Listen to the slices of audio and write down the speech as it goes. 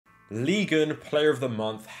Ligue Player of the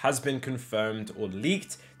Month has been confirmed or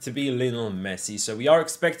leaked to be Lionel Messi. So we are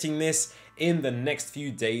expecting this in the next few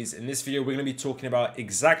days. In this video, we're going to be talking about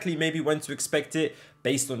exactly maybe when to expect it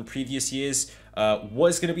based on previous years. What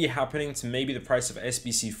is going to be happening to maybe the price of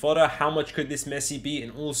SBC fodder? How much could this Messi be?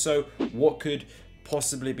 And also, what could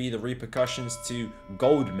possibly be the repercussions to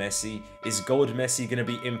gold Messi? Is gold Messi going to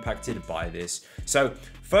be impacted by this? So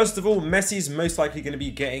first of all, Messi is most likely going to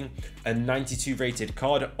be getting a 92 rated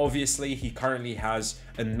card. Obviously, he currently has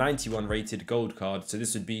a 91 rated gold card, so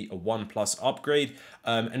this would be a 1+ upgrade.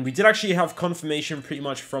 And we did actually have confirmation pretty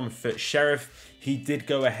much from Foot Sheriff. He did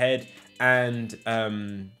go ahead and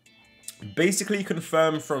basically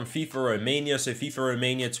confirm from FIFA Romania. So FIFA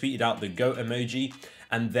Romania tweeted out the GOAT emoji,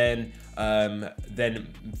 and then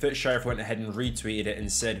Foot Sheriff went ahead and retweeted it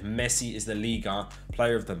and said Messi is the Ligue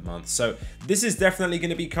Player of the Month. So this is definitely going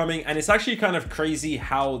to be coming, and it's actually kind of crazy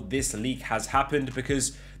how this leak has happened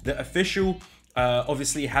because the official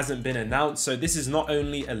obviously hasn't been announced. So this is not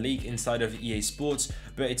only a leak inside of EA Sports,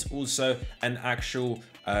 but it's also an actual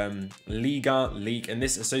Liga leak, and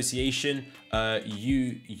this association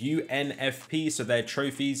UNFP, so their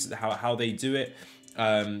trophies, how they do it,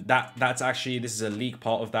 that's actually, this is a leak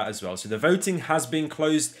part of that as well. So the voting has been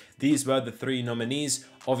closed. These were the 3 nominees.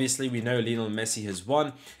 Obviously, we know Lionel Messi has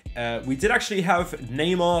won. We did actually have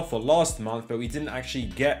Neymar for last month, but we didn't actually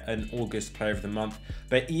get an August Player of the Month.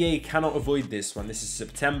 But EA cannot avoid this one. This is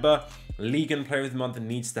September. Ligue Player of the Month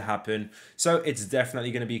needs to happen. So it's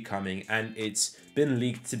definitely going to be coming, and it's been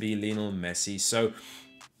leaked to be Lionel Messi. So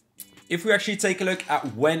if we actually take a look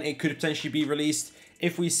at when it could potentially be released,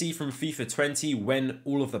 if we see from FIFA 20 when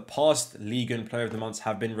all of the past Ligue Player of the Months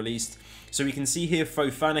have been released. So we can see here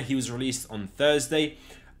Fofana, he was released on Thursday.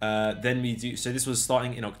 Then we do, so this was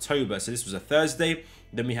starting in October. So this was a Thursday.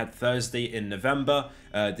 Then we had Thursday in November.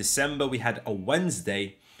 December, we had a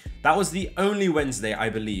Wednesday. That was the only Wednesday, I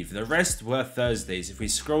believe. The rest were Thursdays. If we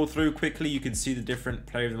scroll through quickly, you can see the different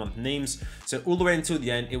Player of the Month names. So all the way until the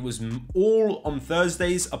end, it was all on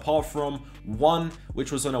Thursdays, apart from one,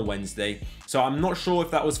 which was on a Wednesday. So I'm not sure if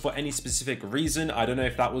that was for any specific reason. I don't know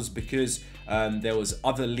if that was because there was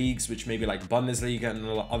other leagues, which maybe like Bundesliga and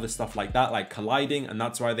other stuff like that, like colliding, and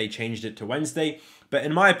that's why they changed it to Wednesday. But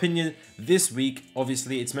in my opinion, this week,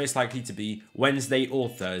 obviously, it's most likely to be Wednesday or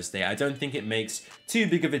Thursday. I don't think it makes too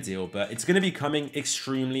big of a deal, but it's going to be coming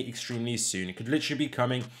extremely soon. It could literally be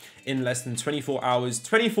coming in less than 24 hours,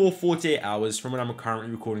 48 hours from when I'm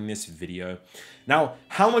currently recording this video. Now,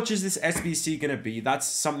 how much is this SBC going to be? That's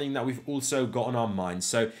something that we've also got on our minds.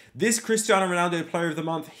 So this Cristiano Ronaldo Player of the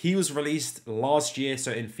Month, he was released last year,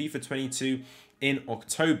 so in FIFA 22, in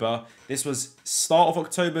October. This was start of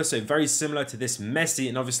October, so very similar to this Messi.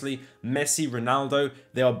 And obviously Messi, Ronaldo,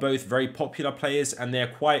 they are both very popular players, and they're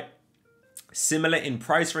quite similar in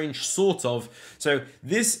price range, sort of. So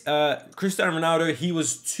this Cristiano Ronaldo, he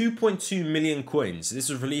was 2.2 million coins. This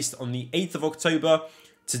was released on the 8th of October.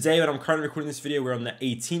 Today, when I'm currently recording this video, we're on the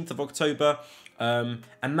 18th of October.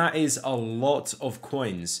 And that is a lot of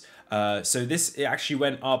coins. So this, it actually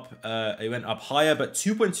went up higher, but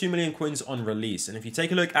 2.2 million coins on release. And if you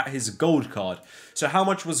take a look at his gold card, so how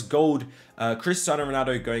much was gold Cristiano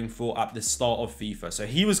Ronaldo going for at the start of FIFA? So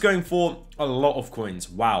he was going for a lot of coins.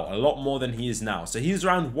 Wow, a lot more than he is now. So he was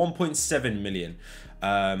around 1.7 million.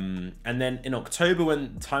 And then in October,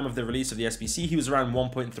 when time of the release of the SBC, he was around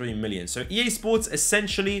 1.3 million. So EA Sports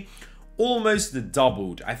essentially almost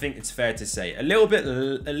doubled, I think it's fair to say. A little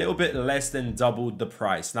bit less than doubled the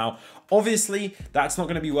price. Now, obviously, that's not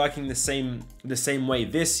going to be working the same way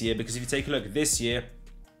this year, because if you take a look this year,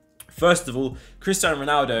 first of all, Cristiano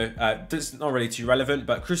Ronaldo, this is not really too relevant,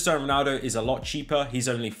 but Cristiano Ronaldo is a lot cheaper. He's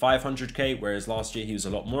only 500k, whereas last year he was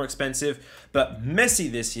a lot more expensive. But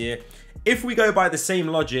Messi this year, if we go by the same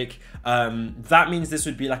logic, that means this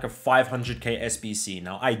would be like a 500k SBC.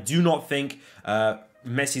 Now, I do not think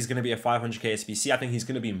Messi is going to be a 500k SBC. I think he's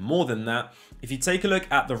going to be more than that. If you take a look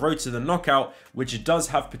at the road to the knockout, which does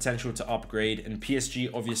have potential to upgrade, and PSG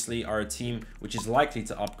obviously are a team which is likely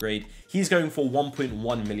to upgrade, he's going for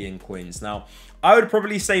 1.1 million coins. Now, I would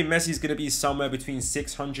probably say Messi is going to be somewhere between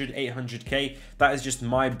 600, 800k. That is just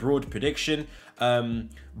my broad prediction.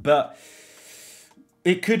 But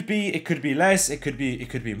it could be less, it could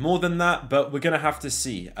be more than that, but we're gonna have to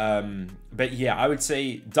see. But yeah, I would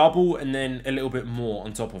say double and then a little bit more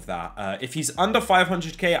on top of that. If he's under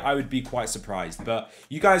 500k, I would be quite surprised. But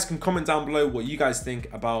you guys can comment down below what you guys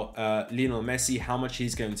think about Lionel Messi, how much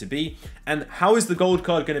he's going to be, and how is the gold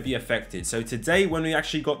card going to be affected. So today, when we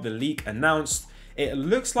actually got the leak announced, it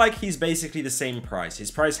looks like he's basically the same price. His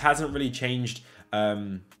price hasn't really changed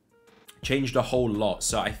changed a whole lot.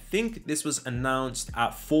 So I think this was announced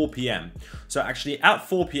at 4 p.m. So actually at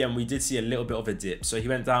 4 p.m. we did see a little bit of a dip. So he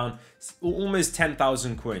went down almost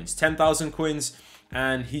 10,000 coins. 10,000 coins.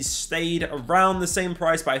 And he's stayed around the same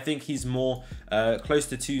price, but I think he's more close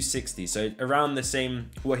to 260. So around the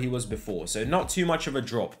same what he was before. So not too much of a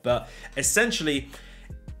drop. But essentially,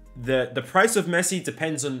 the price of Messi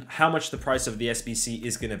depends on how much the price of the SBC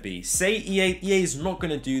is going to be. Say EA is not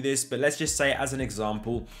going to do this, but let's just say as an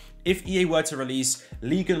example, if EA were to release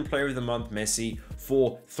League and Player of the Month Messi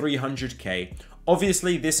for 300k,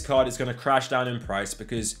 obviously this card is going to crash down in price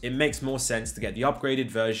because it makes more sense to get the upgraded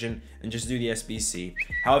version and just do the SBC.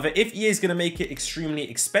 However, if EA is going to make it extremely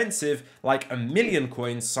expensive, like 1,000,000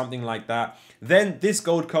 coins, something like that, then this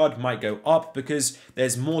gold card might go up because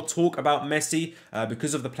there's more talk about Messi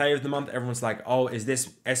because of the Player of the Month. Everyone's like, oh, is this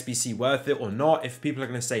SBC worth it or not? If people are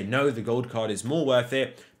going to say, no, the gold card is more worth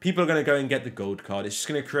it, people are going to go and get the gold card. It's just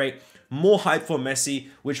going to create more hype for Messi,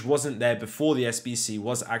 which wasn't there before the SBC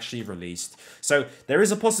was actually released. So there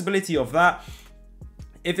is a possibility of that.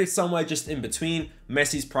 If it's somewhere just in between,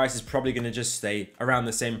 Messi's price is probably going to just stay around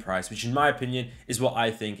the same price, which in my opinion is what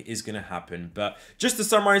I think is going to happen. But just to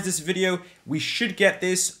summarize this video, we should get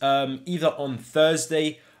this either on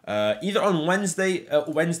Thursday, either on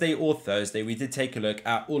Wednesday or Thursday. We did take a look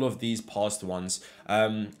at all of these past ones.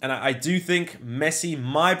 And I do think Messi,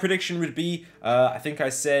 my prediction would be, I think I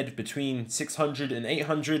said between 600 and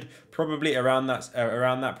 800, probably around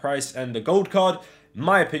that price. And the gold card,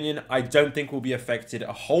 my opinion, I don't think will be affected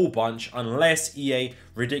a whole bunch unless EA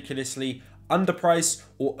ridiculously underprice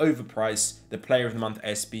or overprice the Player of the Month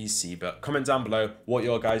SBC. But comment down below what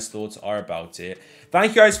your guys' thoughts are about it.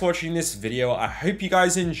 Thank you guys for watching this video. I hope you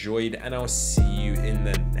guys enjoyed, and I'll see you in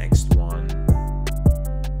the next one.